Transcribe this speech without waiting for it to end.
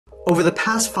Over the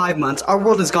past 5 months, our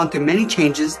world has gone through many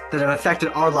changes that have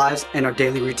affected our lives and our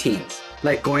daily routines,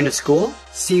 like going to school,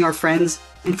 seeing our friends,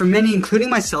 and for many, including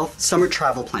myself, summer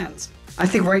travel plans. I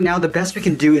think right now the best we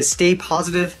can do is stay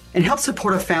positive and help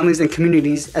support our families and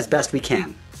communities as best we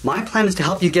can. My plan is to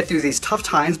help you get through these tough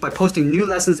times by posting new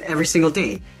lessons every single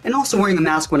day, and also wearing a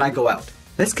mask when I go out.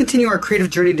 Let's continue our creative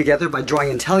journey together by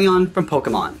drawing Inteleon from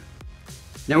Pokemon.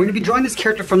 Now we're going to be drawing this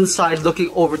character from the side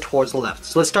looking over towards the left.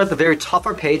 So let's start at the very top of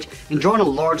our page and draw in a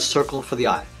large circle for the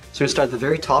eye. So we're going to start at the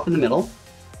very top in the middle.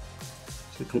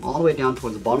 So we come all the way down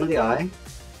towards the bottom of the eye.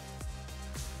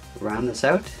 Round this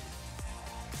out.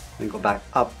 And go back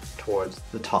up towards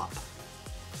the top.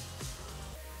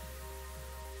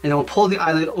 And then we'll pull the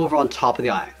eyelid over on top of the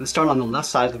eye. Let's start on the left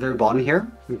side at the very bottom here.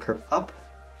 And curve up.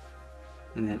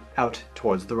 And then out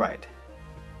towards the right.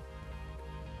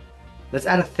 Let's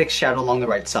add a thick shadow along the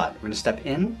right side. We're going to step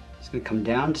in, it's going to come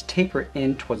down to taper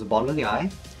in towards the bottom of the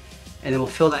eye, and then we'll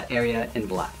fill that area in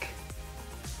black.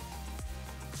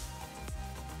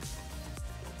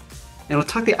 And we'll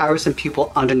tuck the iris and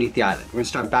pupil underneath the eyelid. We're going to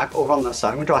start back over on the left side.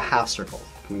 We're going to draw a half circle,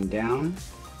 coming down,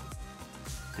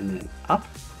 and then up,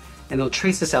 and we'll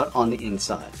trace this out on the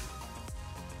inside.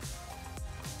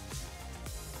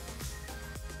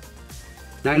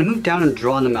 Now I'm going to move down and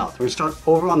draw in the mouth. We're going to start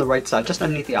over on the right side, just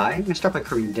underneath the eye. I'm going to start by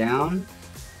curving down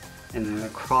and then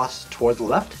across towards the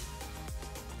left.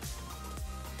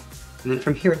 And then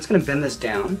from here, it's going to bend this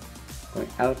down, going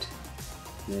out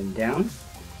and then down.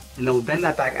 And then we'll bend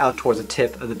that back out towards the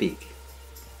tip of the beak.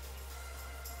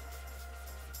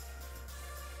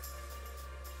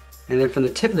 And then from the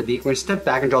tip of the beak, we're going to step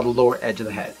back and draw the lower edge of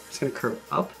the head. It's going to curve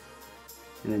up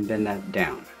and then bend that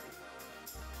down.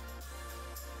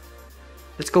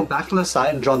 Let's go back to the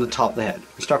side and draw on the top of the head.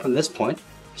 We'll start from this point.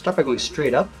 Start by going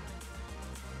straight up.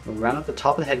 We'll round up the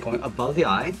top of the head going above the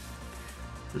eye.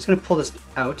 I'm just going to pull this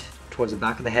out towards the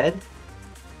back of the head,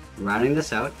 rounding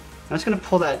this out. I'm just going to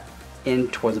pull that in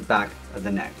towards the back of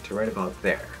the neck to right about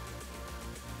there.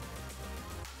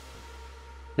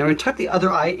 Now we're going to tuck the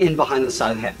other eye in behind the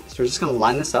side of the head. So we're just going to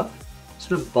line this up. Just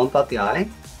going to bump out the eye,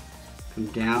 come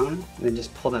down, and then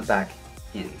just pull that back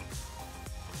in.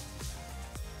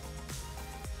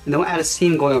 And then we'll add a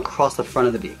seam going across the front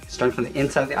of the beak, starting from the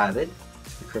inside of the eyelid,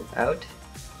 curve out,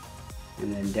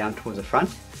 and then down towards the front.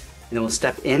 And then we'll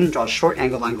step in, draw a short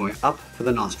angle line going up for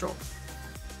the nostril.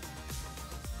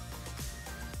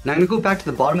 Now I'm going to go back to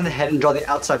the bottom of the head and draw the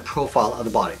outside profile of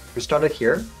the body. We're going to start out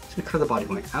here, just going to curve the body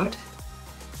going out,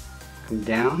 come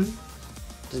down,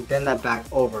 just bend that back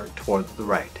over towards the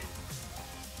right.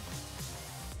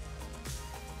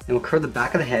 And we'll curve the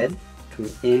back of the head, come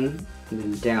in, and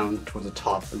then down towards the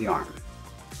top of the arm.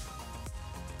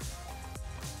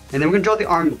 And then we're going to draw the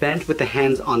arm bent with the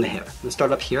hands on the hip. We'll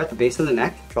start up here at the base of the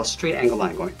neck, draw a straight angle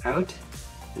line going out,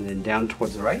 and then down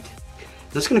towards the right.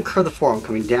 I'm just going to curve the forearm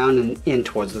coming down and in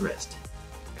towards the wrist.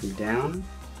 Come down,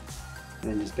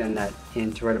 and then just bend that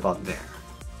in to right about there.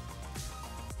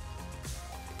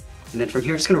 And then from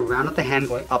here, just going to round up the hand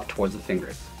going up towards the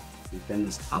fingers. Bend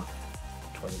this up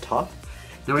towards the top.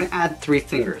 Now we're going to add 3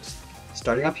 fingers.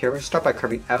 Starting up here, we're going to start by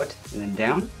curving out and then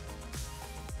down.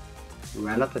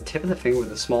 Round up the tip of the finger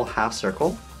with a small half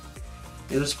circle.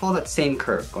 And just follow that same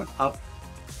curve, going up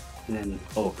and then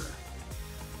over.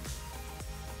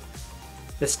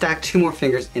 Let's stack 2 more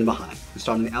fingers in behind. We'll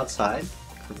start on the outside,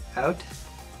 curve out,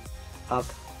 up,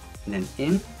 and then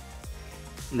in.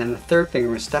 And then the third finger,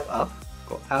 we're going to step up,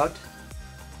 go out,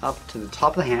 up to the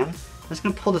top of the hand. I'm just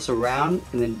going to pull this around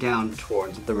and then down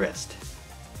towards the wrist.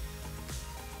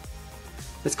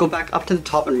 Let's go back up to the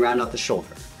top and round out the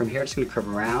shoulder. From here, it's going to curve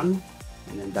around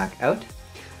and then back out.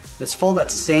 Let's follow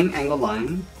that same angle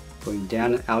line, going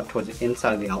down and out towards the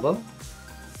inside of the elbow.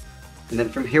 And then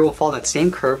from here, we'll follow that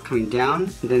same curve, coming down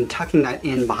and then tucking that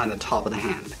in behind the top of the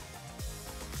hand.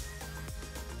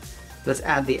 Let's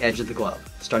add the edge of the glove.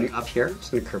 Starting up here,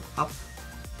 it's going to curve up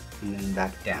and then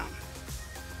back down.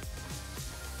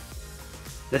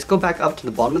 Let's go back up to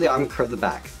the bottom of the arm and curve the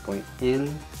back, going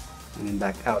in and then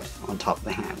back out on top of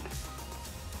the hand.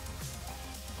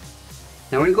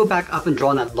 Now we're going to go back up and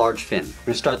draw on that large fin. We're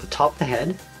going to start at the top of the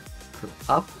head, curve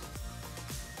up,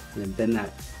 and then bend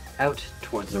that out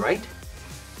towards the right.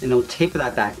 And then we'll taper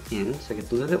that back in so it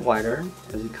gets a little bit wider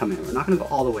as we come in. We're not going to go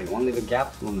all the way. We want to leave a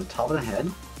gap along the top of the head.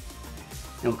 And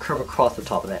we'll curve across the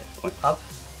top of the head, going up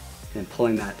and then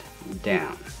pulling that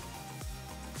down.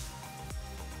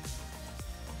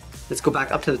 Let's go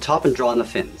back up to the top and draw on the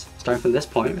fins. Starting from this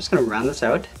point, I'm just going to round this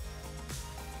out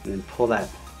and then pull that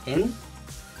in.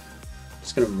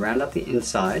 Just going to round up the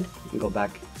inside and go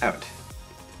back out.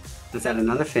 Let's add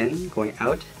another fin going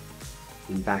out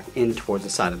and back in towards the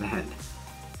side of the head.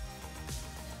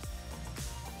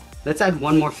 Let's add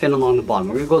one more fin along the bottom.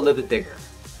 We're going to go a little bit bigger.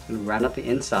 I'm going to round up the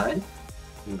inside.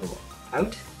 I'm going to go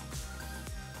out.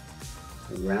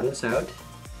 Round this out.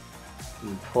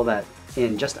 And pull that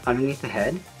in just underneath the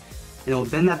head. And we'll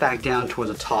bend that back down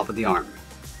towards the top of the arm.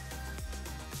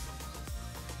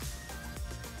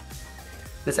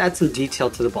 Let's add some detail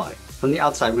to the body. From the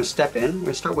outside, we're going to step in. We're going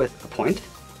to start with a point.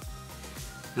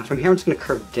 Now from here, I'm just going to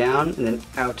curve down and then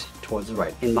out towards the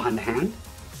right, in behind the hand.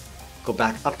 Go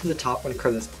back up to the top. We're going to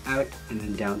curve this out and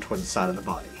then down towards the side of the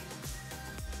body.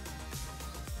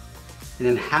 And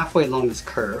then halfway along this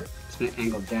curve, it's going to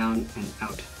angle down and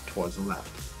out towards the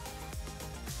left.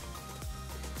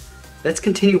 Let's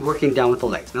continue working down with the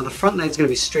legs. Now the front leg is going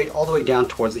to be straight all the way down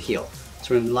towards the heel.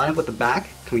 So we're going to line up with the back,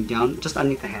 coming down just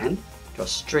underneath the hand. Draw a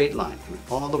straight line coming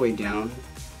all the way down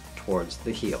towards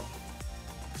the heel.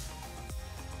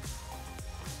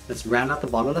 Let's round out the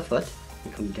bottom of the foot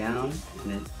and come down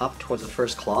and then up towards the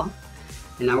first claw.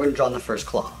 And now we're going to draw on the first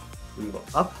claw. We're going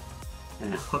to go up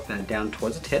and hook that down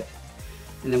towards the tip.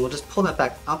 And then we'll just pull that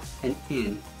back up and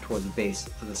in towards the base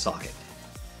of the socket.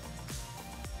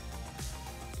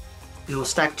 And we'll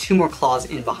stack two more claws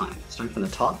in behind, starting from the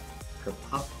top, curve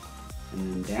up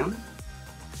and then down.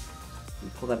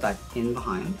 And pull that back in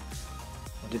behind.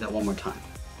 We'll do that one more time.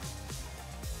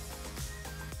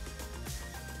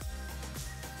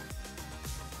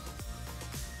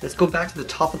 Let's go back to the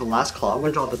top of the last claw.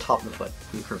 We're going to draw the top of the foot.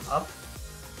 And curve up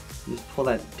and just pull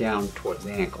that down towards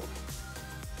the ankle.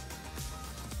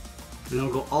 And then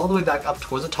we'll go all the way back up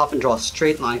towards the top and draw a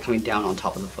straight line coming down on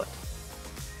top of the foot.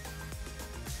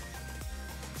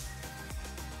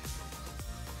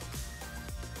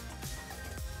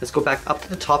 Let's go back up to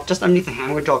the top, just underneath the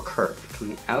hand. We're going to draw a curve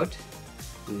coming out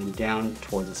and then down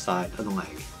towards the side of the leg.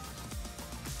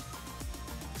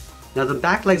 Now the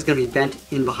back leg is going to be bent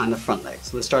in behind the front leg.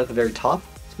 So let's start at the very top.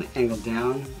 It's going to angle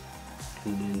down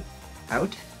and then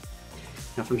out.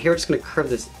 Now from here, we're just going to curve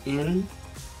this in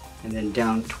and then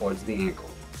down towards the ankle.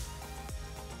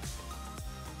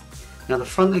 Now the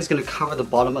front leg is going to cover the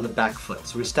bottom of the back foot.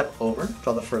 So we're going to step over,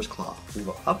 draw the first claw. We're going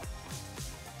to go up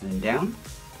and then down.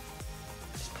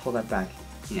 Just pull that back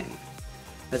in.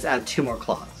 Let's add two more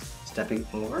claws. Stepping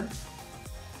over and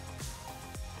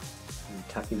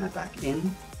tucking that back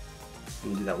in.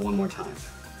 And do that one more time.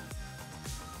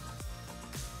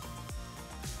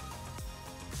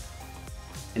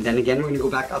 And then again, we're going to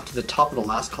go back up to the top of the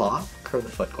last claw, curve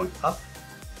the foot going up,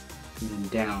 and then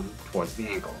down towards the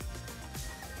ankle.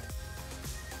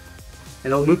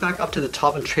 And we'll move back up to the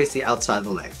top and trace the outside of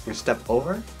the leg. We're going to step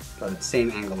over, draw that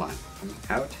same angle line, coming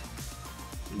out,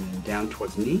 and then down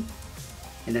towards the knee.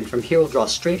 And then from here, we'll draw a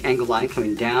straight angle line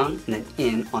coming down and then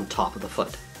in on top of the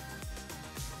foot.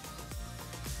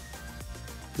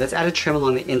 Let's add a trim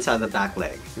along the inside of the back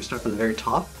leg. We're going to start from the very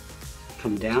top,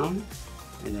 come down,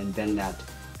 and then bend that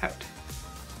out.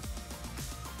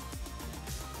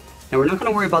 Now we're not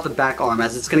going to worry about the back arm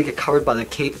as it's going to get covered by the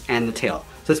cape and the tail.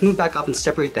 So let's move back up and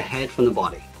separate the head from the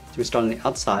body. So we start on the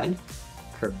outside,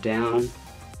 curve down, and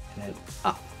then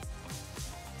up.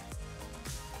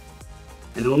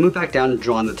 And then we'll move back down and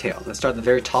draw on the tail. Let's start at the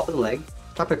very top of the leg,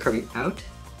 start by curving out,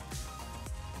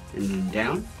 and then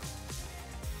down.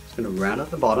 Just going to round up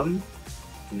the bottom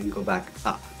and then go back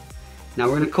up. Now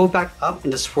we're going to go back up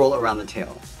and just swirl around the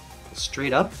tail. Go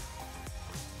straight up,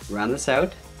 round this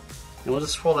out, and we'll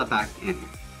just swirl that back in.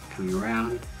 Coming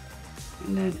around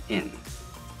and then in.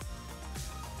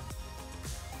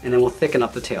 And then we'll thicken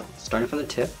up the tail. Starting from the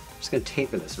tip, I'm just going to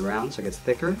taper this around so it gets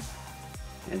thicker.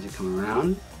 As you come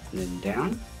around and then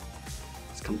down,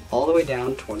 just come all the way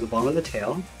down towards the bottom of the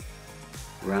tail.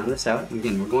 Round this out, and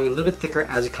again, we're going a little bit thicker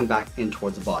as you come back in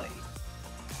towards the body.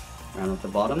 Round at the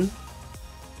bottom,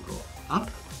 go up.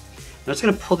 Now I'm just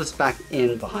going to pull this back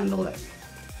in behind the leg.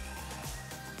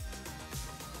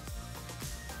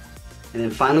 And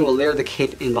then finally, we'll layer the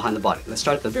cape in behind the body. Let's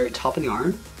start at the very top of the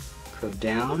arm, curve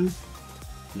down,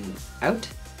 and then out.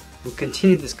 We'll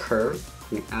continue this curve,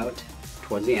 coming out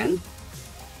towards the end.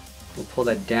 We'll pull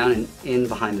that down and in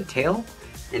behind the tail.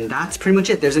 And that's pretty much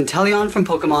it. There's Inteleon from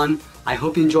Pokemon. I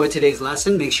hope you enjoyed today's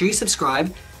lesson. Make sure you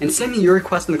subscribe and send me your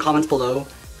requests in the comments below.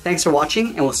 Thanks for watching,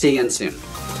 and we'll see you again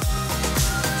soon.